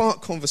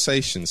spark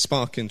conversation,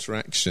 spark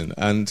interaction,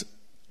 and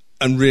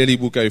really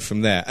we'll go from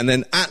there. And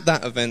then at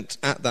that event,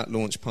 at that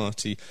launch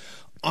party,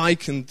 I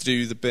can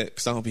do the bit,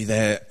 because I'll be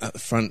there at the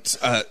front,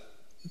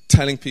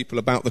 telling people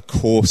about the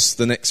course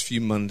the next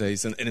few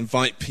Mondays, and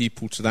invite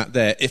people to that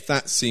there, if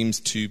that seems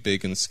too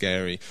big and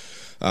scary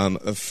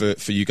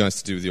for you guys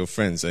to do with your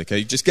friends.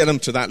 Okay, just get them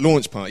to that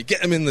launch party,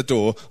 get them in the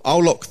door,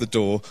 I'll lock the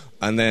door,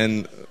 and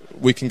then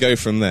we can go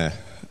from there.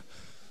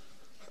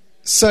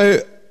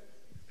 So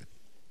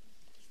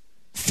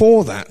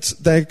for that,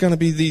 they're going to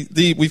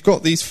be we've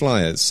got these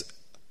flyers.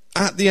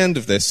 At the end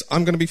of this,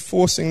 I'm going to be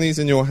forcing these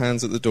in your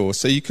hands at the door,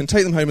 so you can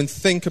take them home and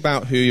think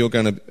about who you're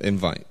going to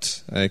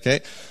invite.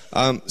 Okay,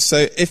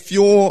 so if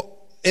you're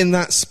in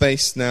that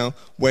space now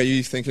where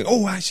you're thinking,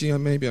 oh, actually,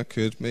 maybe I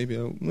could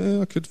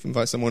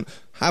invite someone,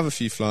 have a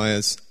few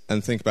flyers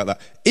and think about that.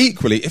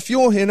 Equally, if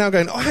you're here now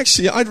going, oh,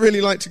 actually, I'd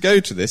really like to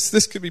go to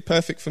this could be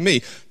perfect for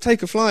me,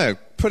 take a flyer,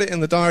 put it in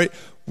the diary.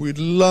 We'd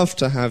love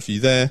to have you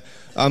there.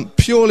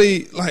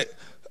 Purely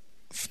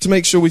to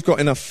make sure we've got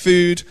enough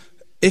food.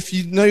 If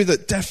you know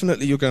that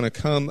definitely you're going to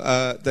come,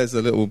 there's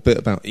a little bit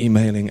about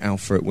emailing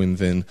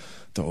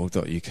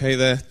alpha@winvin.org.uk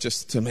there,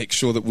 just to make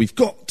sure that we've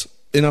got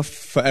enough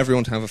for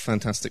everyone to have a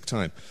fantastic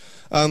time.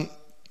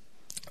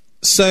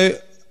 So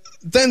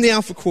then the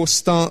Alpha course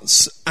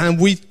starts, and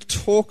we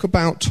talk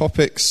about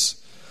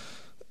topics.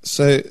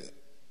 So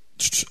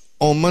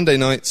on Monday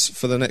nights,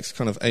 for the next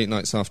kind of 8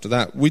 nights after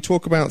that, we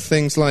talk about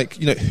things like,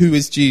 who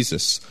is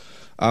Jesus?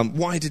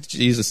 Why did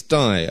Jesus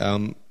die?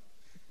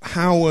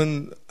 How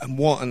and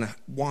what and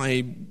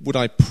why would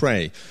I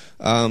pray?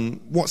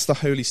 What's the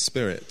Holy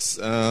Spirit?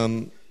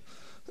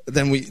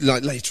 Then we,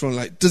 like, later on,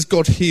 like, does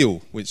God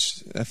heal?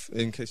 Which,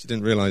 in case you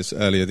didn't realise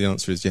earlier, the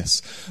answer is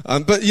yes.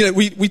 But,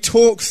 we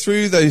talk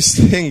through those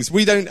things.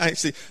 We don't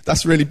actually,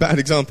 that's a really bad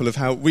example of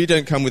how we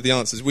don't come with the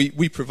answers.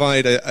 We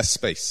provide a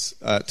space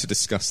to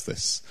discuss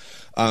this.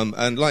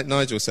 And like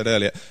Nigel said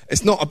earlier,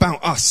 it's not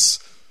about us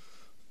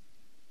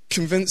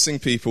convincing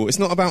people. It's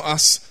not about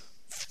us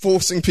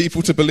forcing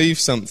people to believe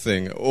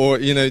something, or,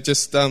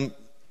 just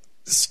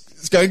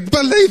going,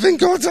 believe in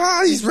God,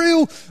 he's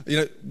real.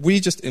 We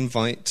just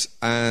invite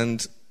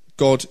and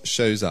God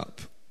shows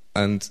up.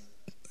 And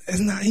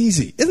isn't that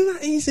easy?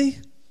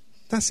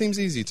 That seems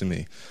easy to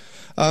me.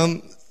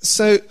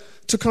 So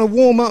to kind of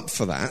warm up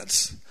for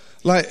that,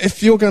 like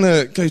if you're going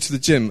to go to the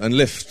gym and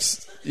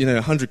lift,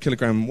 100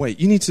 kilogram weight,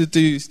 you need to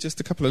do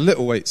just a couple of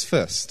little weights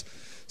first.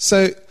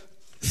 So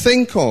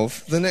think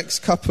of the next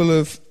couple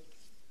of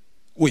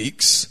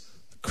weeks,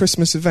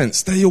 Christmas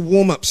events. They're your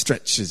warm-up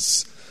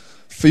stretches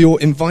for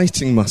your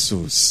inviting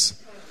muscles.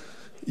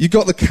 You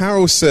got the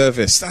carol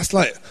service. That's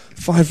like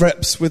 5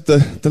 reps with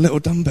the little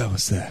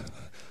dumbbells there.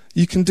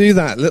 You can do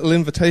that little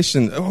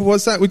invitation. Oh,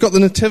 what's that? We've got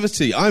the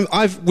nativity.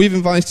 We've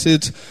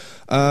invited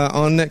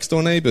our next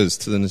door neighbours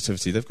to the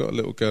nativity. They've got a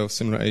little girl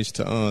similar age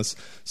to ours,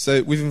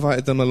 so we've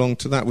invited them along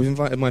to that. We've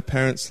invited my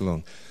parents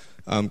along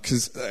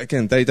because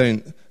again they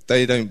don't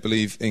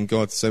believe in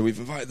God, so we've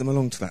invited them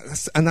along to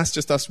that. That's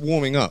just us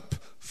warming up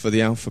for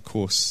the Alpha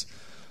course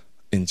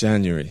in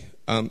January.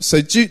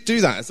 So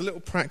do that as a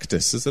little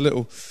practice, as a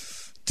little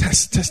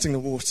testing the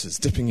waters,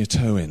 dipping your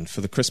toe in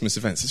for the Christmas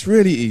events. It's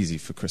really easy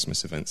for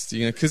Christmas events,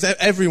 because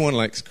everyone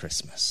likes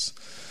Christmas,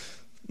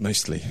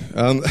 mostly.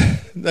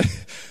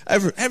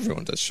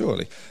 Everyone does,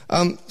 surely.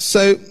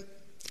 So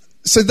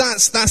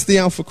that's the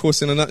Alpha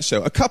course in a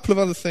nutshell. A couple of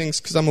other things,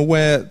 because I'm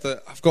aware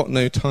that I've got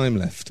no time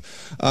left.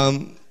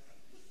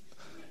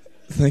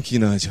 Thank you,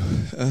 Nigel.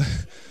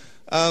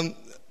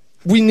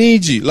 We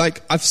need you.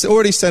 Like I've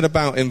already said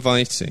about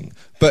inviting,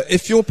 but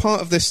if you're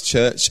part of this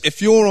church, if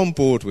you're on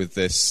board with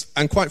this,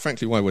 and quite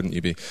frankly, why wouldn't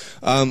you be?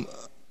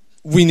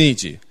 We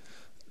need you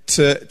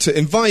to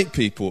invite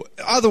people.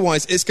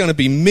 Otherwise, it's going to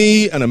be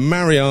me and a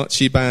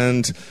mariachi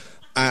band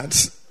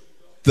at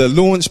the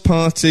launch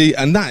party,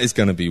 and that is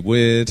going to be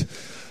weird.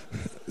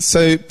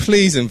 So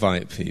please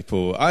invite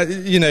people.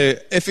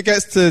 If it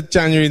gets to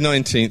January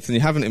 19th and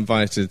you haven't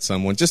invited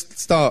someone, just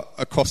start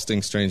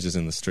accosting strangers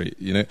in the street,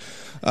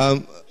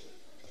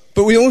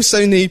 But we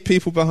also need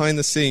people behind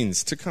the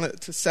scenes to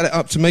set it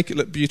up, to make it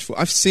look beautiful.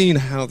 I've seen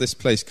how this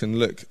place can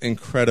look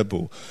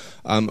incredible.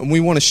 And we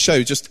want to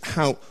show just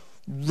how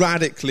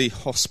radically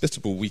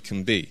hospitable we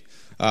can be.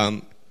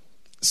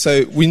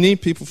 So we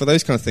need people for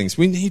those kind of things.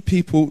 We need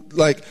people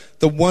like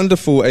the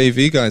wonderful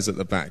AV guys at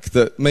the back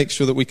that make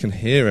sure that we can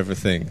hear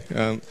everything.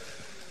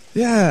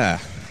 Yeah.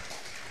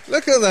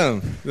 Look at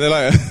them. They're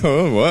like,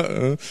 oh,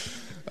 what?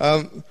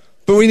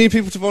 But we need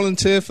people to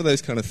volunteer for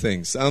those kind of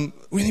things.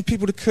 We need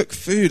people to cook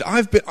food.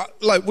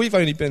 We've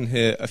only been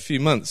here a few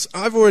months.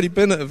 I've already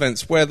been at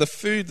events where the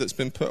food that's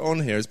been put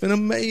on here has been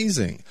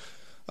amazing.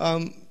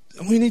 And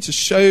we need to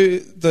show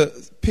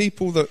that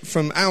people that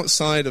from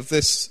outside of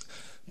this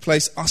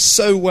place are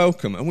so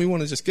welcome, and we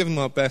want to just give them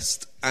our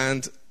best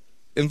and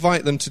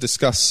invite them to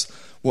discuss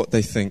what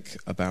they think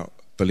about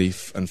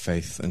belief and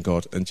faith and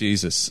God and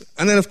Jesus.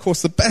 And then, of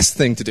course, the best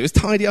thing to do is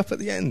tidy up at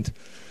the end.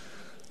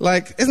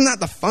 Like, isn't that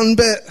the fun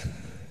bit?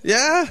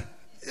 Yeah?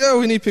 Yeah,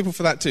 we need people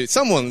for that too.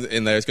 Someone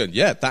in there is going,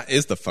 yeah, that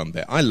is the fun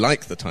bit. I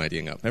like the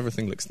tidying up.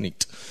 Everything looks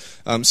neat.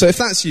 So if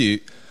that's you,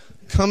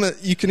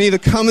 you can either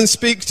come and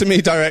speak to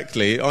me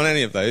directly on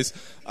any of those,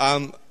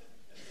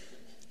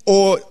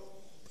 or,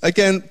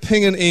 again,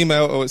 ping an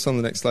email, it's on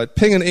the next slide,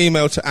 ping an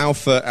email to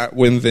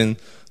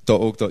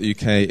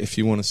alpha@winvin.org.uk if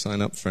you want to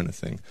sign up for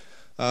anything.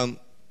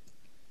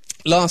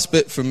 Last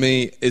bit from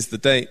me is the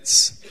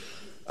dates.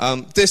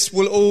 This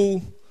will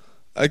all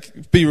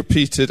be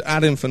repeated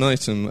ad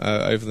infinitum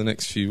over the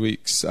next few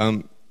weeks.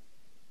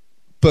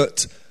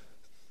 But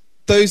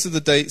those are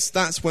the dates.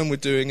 That's when we're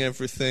doing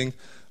everything.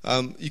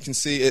 You can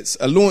see it's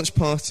a launch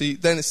party,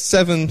 then it's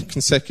 7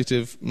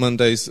 consecutive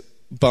Mondays,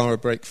 bar a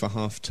break for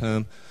half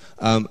term,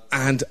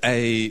 and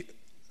a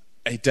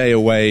day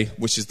away,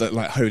 which is the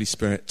Holy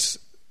Spirit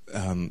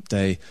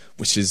day,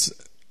 which is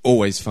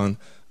always fun,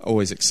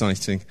 always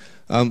exciting.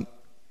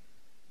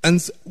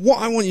 And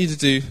what I want you to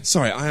do...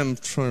 Sorry, I am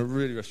trying to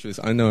really rush through this.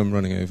 I know I'm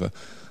running over.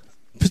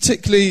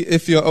 Particularly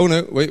if you're... Oh,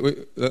 no, wait.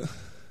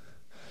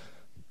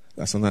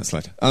 That's on that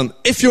slide.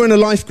 If you're in a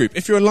life group,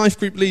 if you're a life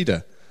group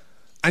leader,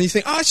 and you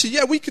think, actually,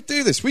 yeah, we could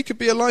do this. We could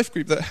be a life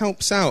group that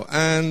helps out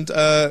and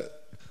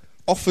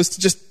offers to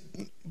just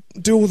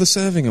do all the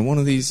serving in one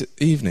of these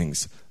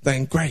evenings,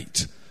 then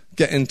great.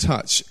 Get in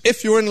touch.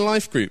 If you're in a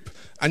life group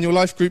and your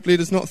life group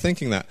leader's not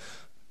thinking that,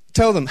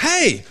 tell them,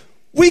 hey...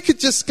 we could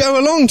just go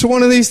along to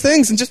one of these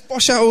things and just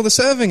wash out all the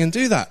serving and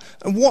do that.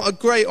 And what a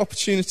great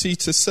opportunity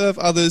to serve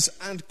others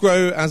and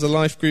grow as a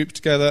life group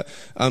together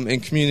in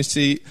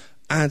community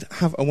and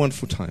have a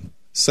wonderful time.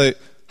 So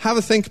have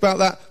a think about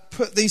that.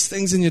 Put these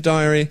things in your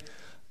diary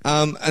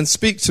and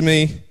speak to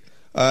me.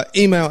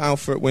 Email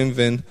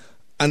alpha@winvin.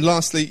 And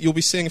lastly, you'll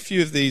be seeing a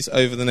few of these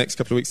over the next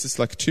couple of weeks. This is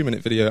like a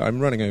 2-minute video. I'm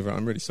running over.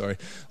 I'm really sorry.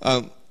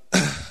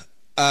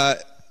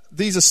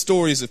 These are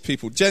stories of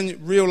people,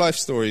 real-life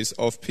stories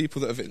of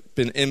people that have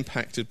been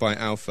impacted by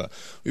Alpha.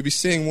 We'll be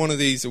seeing one of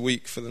these a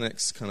week for the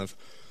next kind of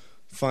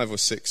 5 or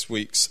 6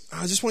 weeks.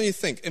 I just want you to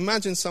think.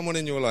 Imagine someone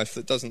in your life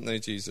that doesn't know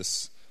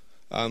Jesus.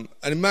 And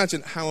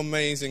imagine how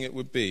amazing it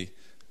would be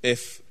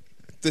if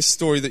this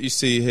story that you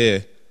see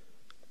here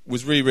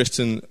was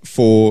rewritten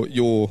for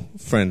your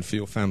friend, for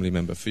your family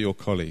member, for your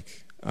colleague.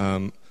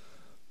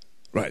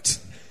 Right,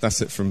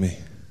 that's it from me.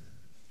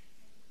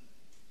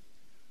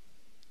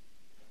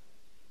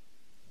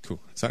 Cool.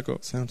 Has that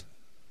got sound?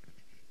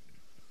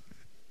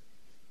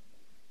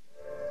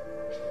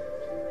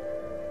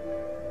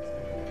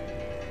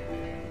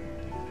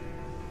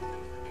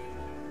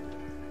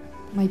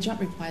 My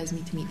job requires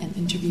me to meet and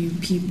interview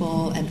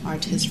people and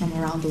artists from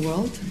around the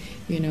world.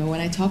 You know, when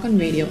I talk on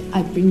radio,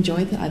 I bring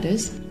joy to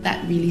others.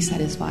 That really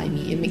satisfies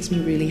me. It makes me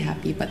really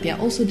happy. But there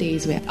are also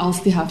days where I'll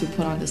still have to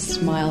put on a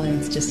smile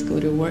and just go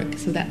to work.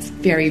 So that's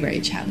very,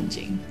 very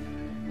challenging.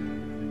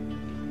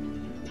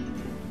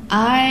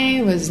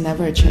 I was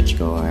never a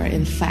churchgoer.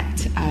 In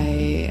fact,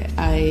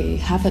 I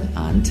have an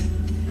aunt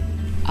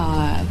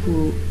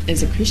who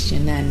is a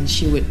Christian, and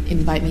she would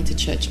invite me to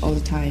church all the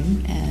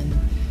time, and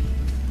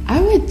I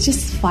would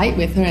just fight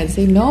with her and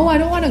say, no, I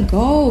don't want to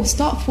go.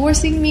 Stop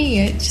forcing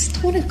me. I just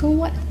don't want to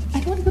go. I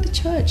don't want to go to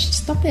church.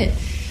 Stop it.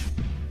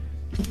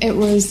 It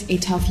was a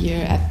tough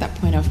year at that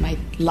point of my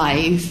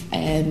life,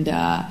 and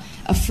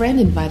a friend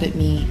invited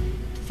me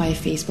via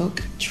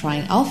Facebook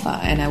trying Alpha,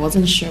 and I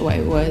wasn't sure what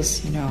it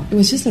was. You know, it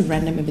was just a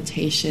random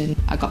invitation.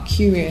 I got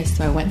curious,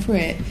 so I went for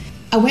it.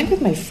 I went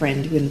with my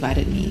friend who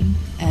invited me,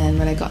 and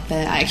when I got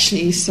there, I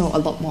actually saw a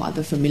lot more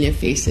other familiar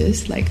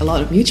faces, like a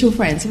lot of mutual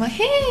friends. I'm like,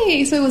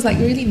 hey! So it was like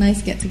really nice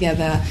to get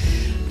together.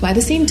 But at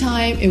the same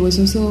time, it was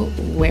also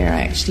where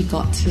I actually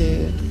got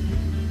to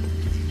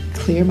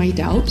clear my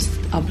doubts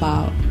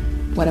about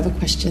whatever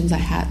questions I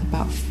had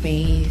about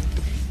faith,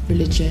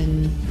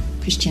 religion,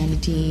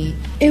 Christianity.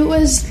 It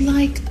was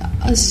like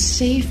a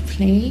safe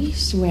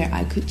place where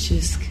I could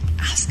just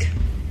ask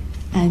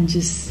and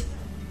just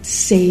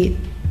say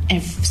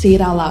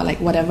it out loud,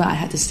 like whatever I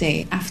had to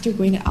say. After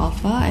going to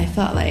Alpha, I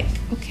felt like,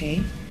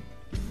 okay,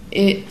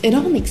 it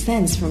all makes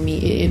sense for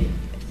me. It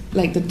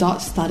like the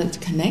dots started to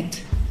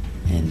connect,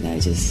 and I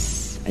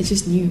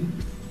just knew.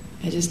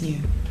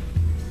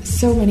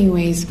 So many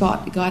ways,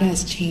 God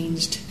has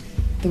changed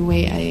the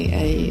way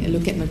I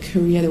look at my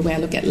career, the way I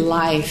look at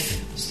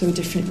life so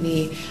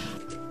differently.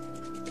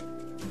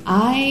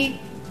 I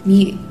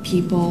meet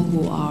people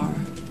who are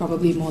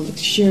probably more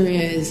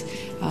luxurious.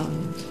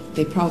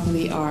 They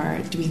probably are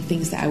doing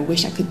things that I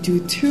wish I could do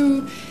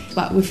too.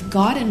 But with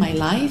God in my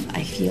life,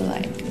 I feel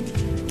like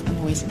I'm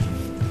always enough.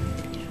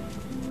 Yeah.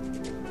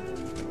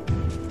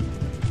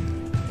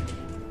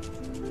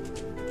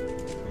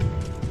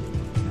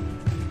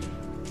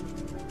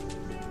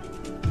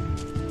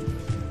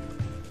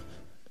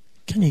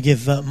 Can you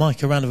give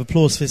Mike a round of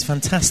applause for his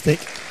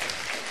fantastic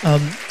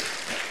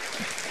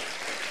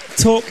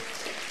talk?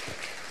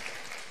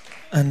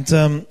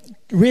 And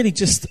really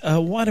just,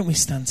 why don't we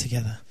stand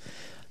together?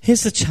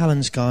 Here's the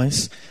challenge,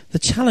 guys. The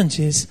challenge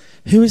is,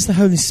 who is the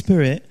Holy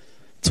Spirit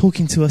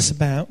talking to us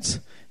about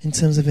in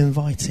terms of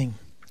inviting?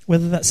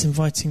 Whether that's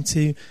inviting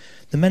to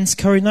the men's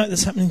curry night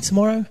that's happening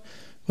tomorrow,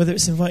 whether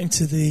it's inviting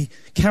to the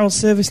carol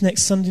service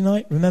next Sunday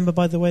night. Remember,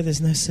 by the way,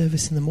 there's no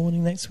service in the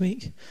morning next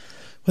week.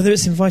 Whether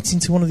it's inviting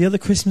to one of the other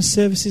Christmas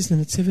services, the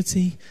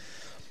Nativity,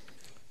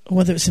 or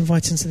whether it's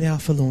inviting to the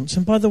Alpha launch.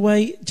 And by the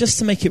way, just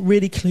to make it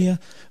really clear,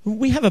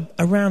 we have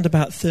around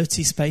about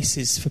 30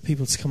 spaces for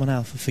people to come on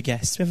Alpha for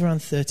guests. We have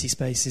around 30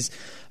 spaces.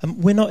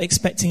 We're not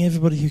expecting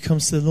everybody who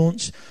comes to the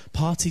launch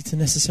party to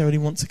necessarily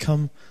want to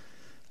come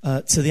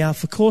to the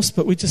Alpha course,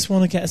 but we just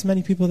want to get as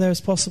many people there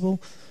as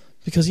possible,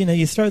 because, you know,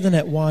 you throw the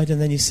net wide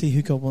and then you see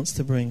who God wants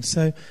to bring.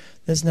 So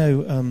there's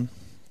no...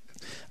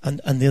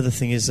 And the other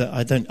thing is,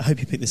 I hope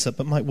you picked this up,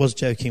 but Mike was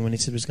joking when he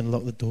said he was going to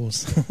lock the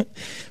doors.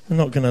 We're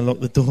not going to lock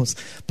the doors.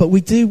 But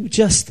we do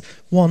just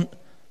want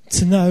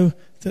to know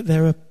that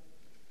there are...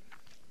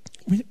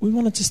 We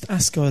want to just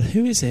ask God,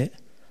 who is it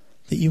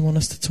that you want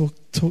us to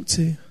talk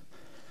to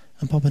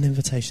and pop an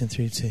invitation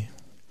through to?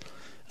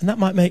 And that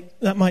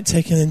might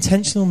take an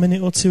intentional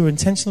minute or two, or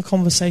intentional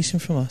conversation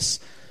from us.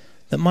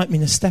 That might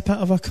mean a step out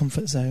of our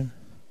comfort zone.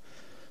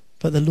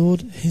 But the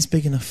Lord is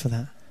big enough for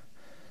that.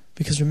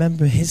 Because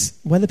remember,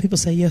 whether people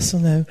say yes or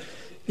no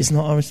is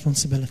not our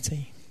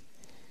responsibility.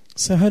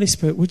 So Holy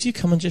Spirit, would you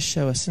come and just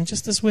show us? And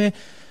just as we're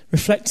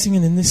reflecting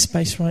and in this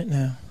space right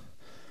now,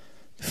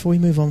 before we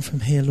move on from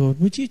here, Lord,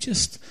 would you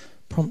just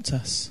prompt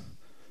us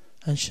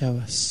and show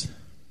us?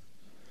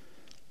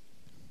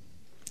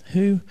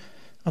 Who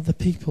are the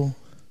people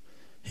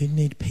who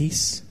need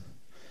peace,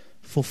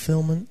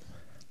 fulfillment,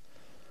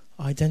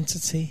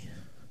 identity?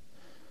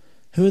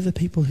 Who are the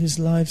people whose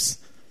lives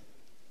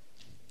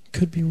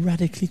could be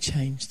radically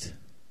changed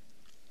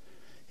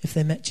if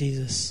they met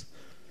Jesus?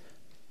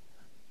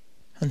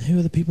 And who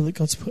are the people that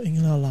God's putting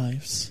in our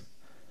lives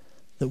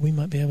that we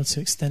might be able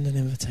to extend an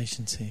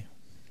invitation to.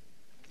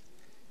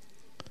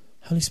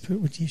 Holy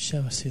Spirit, would you show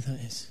us who that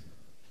is?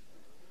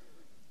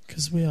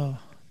 Because we are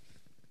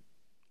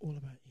all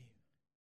about